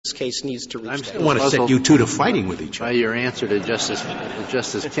case needs to reach that. I want to set you two to fighting with each other. By your answer to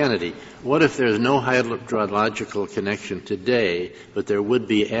Justice Kennedy, what if there's no hydrological connection today, but there would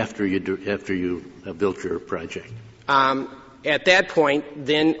be after you built your project? At that point,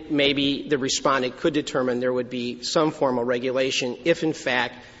 then maybe the respondent could determine there would be some formal regulation if, in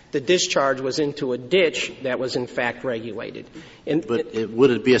fact, the discharge was into a ditch that was, in fact, regulated.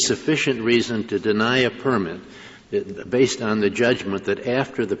 Would it be a sufficient reason to deny a permit based on the judgment that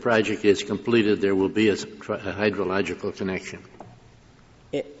after the project is completed there will be a hydrological connection?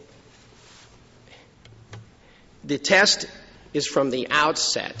 The test is from the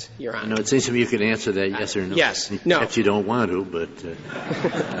outset, Your Honor. No, it seems to me you could answer that yes or no. Yes. No. Perhaps you don't want to, but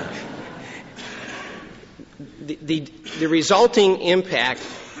the resulting impact,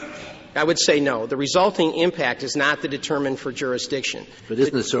 I would say no. The resulting impact is not the determined for jurisdiction. But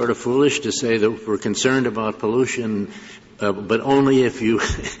isn't it sort of foolish to say that we're concerned about pollution, but only if you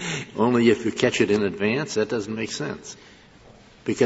catch it in advance? That doesn't make sense.